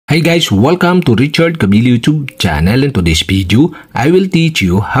Hi guys, welcome to Richard Cabile YouTube channel. In today's video, I will teach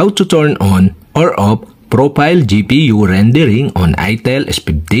you how to turn on or off profile GPU rendering on itel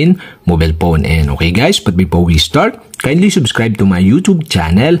S15 mobile phone. And okay guys, but before we start, kindly subscribe to my YouTube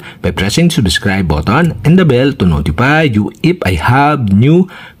channel by pressing the subscribe button and the bell to notify you if I have new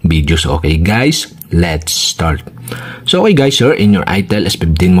videos. Okay guys, let's start. So okay guys, here in your itel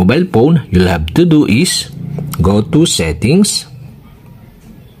S15 mobile phone, you'll have to do is go to settings.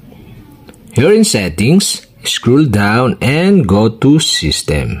 Here in settings, scroll down and go to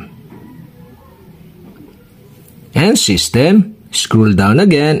system. And system, scroll down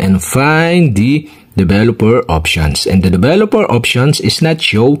again and find the developer options. And the developer options is not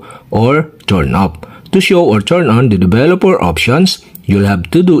show or turn off. To show or turn on the developer options, you'll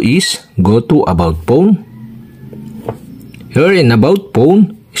have to do is go to about phone. Here in about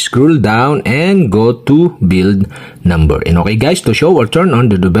phone, scroll down and go to build number. And okay guys, to show or turn on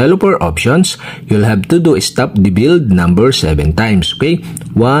the developer options, you'll have to do is tap the build number 7 times. Okay,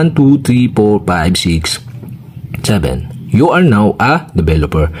 1 2 3 4 5 6 7. You are now a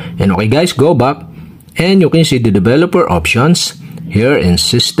developer. And okay guys, go back and you can see the developer options here in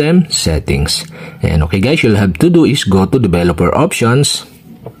system settings. And okay guys, you'll have to do is go to developer options.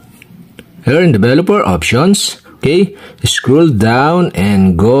 Here in developer options, okay, scroll down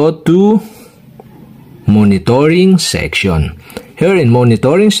and go to monitoring section. Here in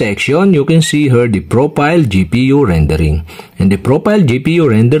monitoring section, you can see here the profile GPU rendering. And the profile GPU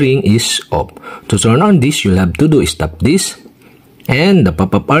rendering is off. To turn on this, you'll have to do is tap this. And the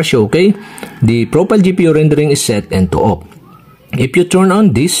pop-up bar show, okay, the profile GPU rendering is set and to off. If you turn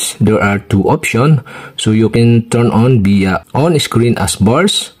on this, there are two options. So you can turn on via on-screen as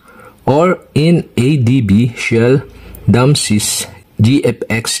bars or in ADB shell dumsys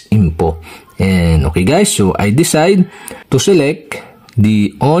GFX info. And okay guys, so I decide to select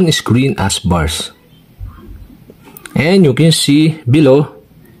the on-screen as bars. And you can see below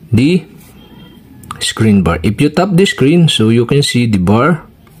the screen bar. If you tap the screen, so you can see the bar.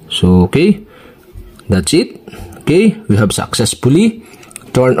 So okay, that's it. Okay, we have successfully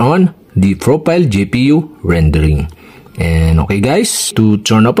turned on the profile GPU rendering. And okay guys, to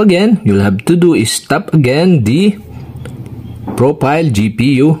turn up again, you'll have to do is tap again the profile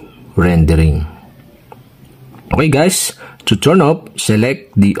GPU rendering. Okay guys, to turn up,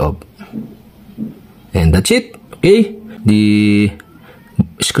 select the off. And that's it. Okay, the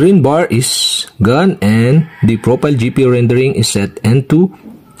screen bar is gone and the profile GPU rendering is set and to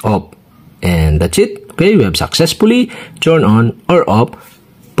off. And that's it. Okay, we have successfully turned on or off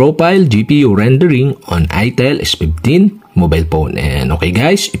profile GPU rendering on itel S15 mobile phone. And okay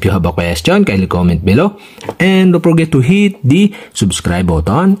guys, if you have a question, kindly comment below. And don't forget to hit the subscribe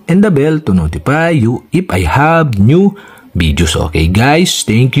button and the bell to notify you if I have new videos. Okay guys,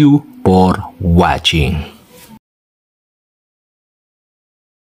 thank you for watching.